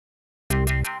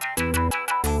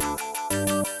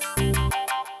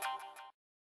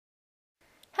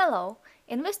Hello!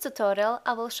 In this tutorial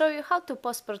I will show you how to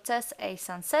post-process a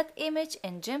sunset image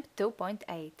in GIMP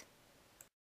 2.8.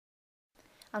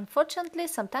 Unfortunately,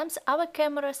 sometimes our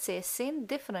camera sees scene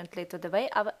differently to the way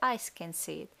our eyes can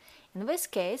see it. In this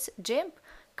case, GIMP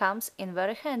comes in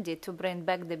very handy to bring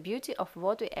back the beauty of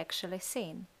what we actually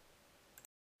seen.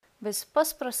 This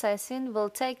post-processing will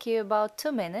take you about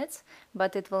 2 minutes,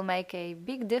 but it will make a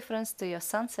big difference to your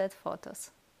sunset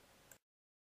photos.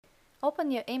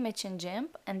 Open your image in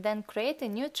GIMP and then create a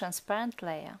new transparent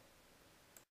layer.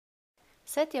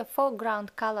 Set your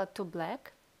foreground color to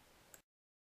black.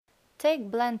 Take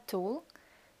Blend tool,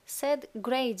 set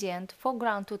Gradient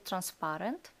foreground to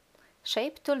transparent,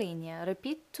 Shape to linear,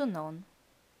 repeat to none.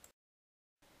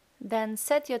 Then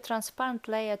set your transparent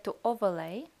layer to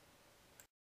overlay.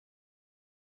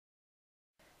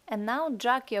 And now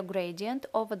drag your gradient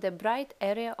over the bright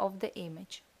area of the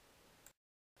image.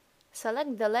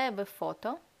 Select the layer with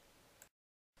photo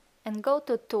and go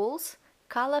to Tools,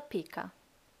 Color Picker.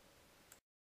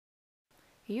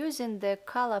 Using the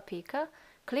Color Picker,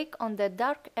 click on the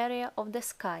dark area of the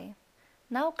sky.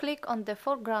 Now click on the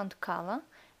foreground color,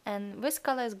 and this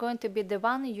color is going to be the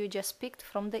one you just picked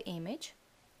from the image,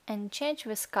 and change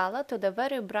this color to the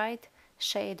very bright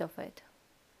shade of it.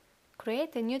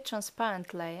 Create a new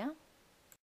transparent layer.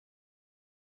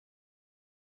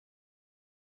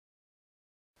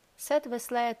 Set this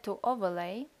layer to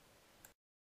overlay.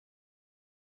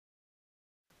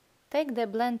 Take the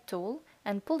Blend tool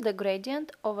and pull the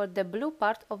gradient over the blue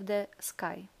part of the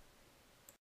sky.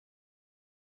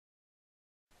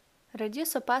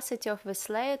 Reduce opacity of this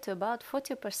layer to about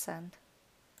 40%,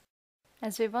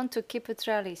 as we want to keep it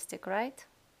realistic, right?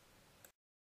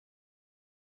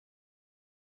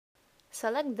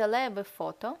 Select the layer with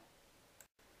photo.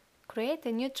 Create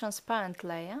a new transparent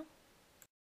layer.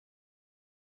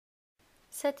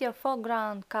 Set your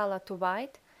foreground color to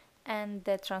white and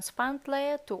the transparent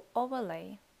layer to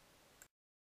overlay.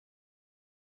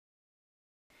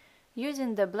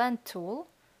 Using the Blend tool,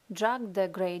 drag the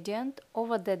gradient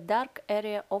over the dark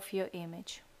area of your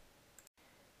image.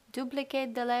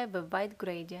 Duplicate the layer with white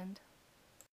gradient.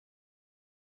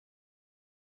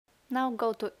 Now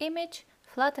go to Image,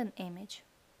 Flatten Image.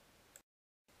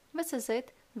 This is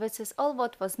it. This is all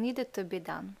what was needed to be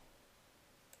done.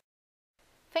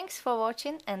 Thanks for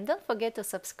watching and don't forget to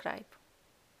subscribe.